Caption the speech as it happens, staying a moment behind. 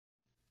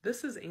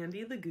This is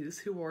Andy the Goose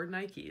who wore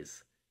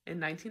Nikes.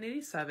 In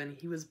 1987,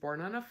 he was born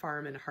on a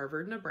farm in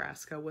Harvard,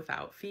 Nebraska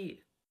without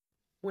feet.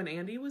 When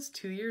Andy was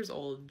 2 years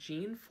old,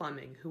 Gene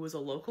Fleming, who was a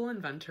local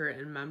inventor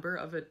and member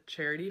of a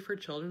charity for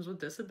children with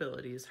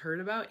disabilities, heard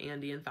about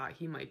Andy and thought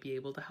he might be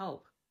able to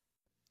help.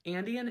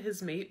 Andy and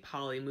his mate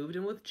Polly moved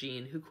in with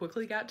Gene, who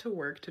quickly got to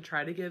work to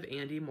try to give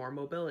Andy more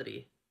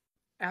mobility.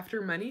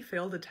 After many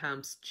failed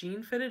attempts,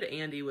 Gene fitted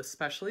Andy with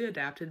specially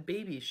adapted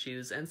baby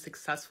shoes and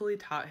successfully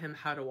taught him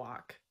how to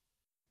walk.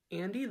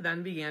 Andy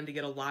then began to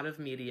get a lot of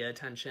media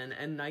attention,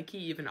 and Nike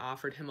even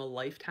offered him a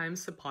lifetime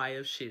supply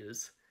of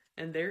shoes.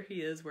 And there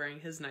he is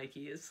wearing his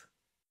Nikes.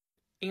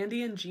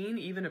 Andy and Gene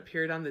even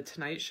appeared on The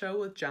Tonight Show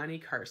with Johnny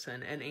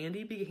Carson, and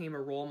Andy became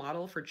a role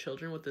model for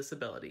children with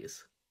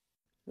disabilities.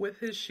 With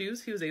his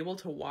shoes, he was able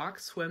to walk,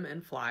 swim,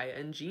 and fly,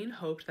 and Gene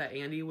hoped that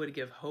Andy would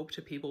give hope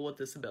to people with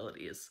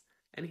disabilities.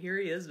 And here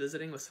he is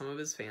visiting with some of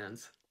his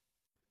fans.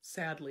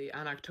 Sadly,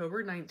 on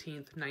October 19,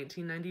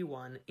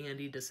 1991,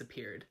 Andy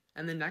disappeared,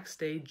 and the next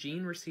day,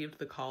 Gene received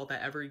the call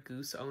that every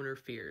goose owner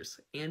fears.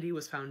 Andy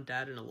was found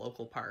dead in a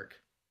local park.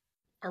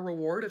 A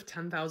reward of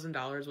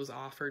 $10,000 was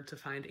offered to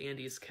find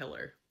Andy's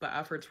killer, but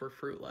efforts were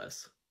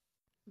fruitless.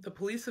 The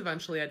police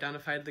eventually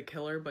identified the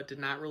killer but did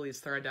not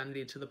release their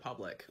identity to the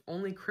public,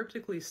 only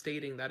cryptically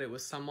stating that it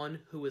was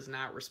someone who was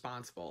not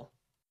responsible.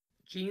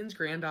 Gene's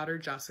granddaughter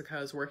Jessica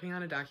is working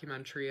on a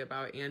documentary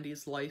about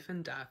Andy's life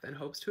and death and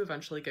hopes to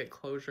eventually get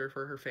closure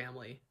for her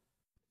family.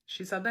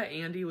 She said that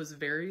Andy was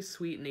very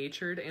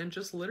sweet-natured and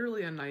just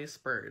literally a nice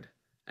bird.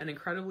 An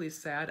incredibly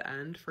sad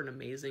end for an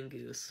amazing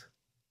goose.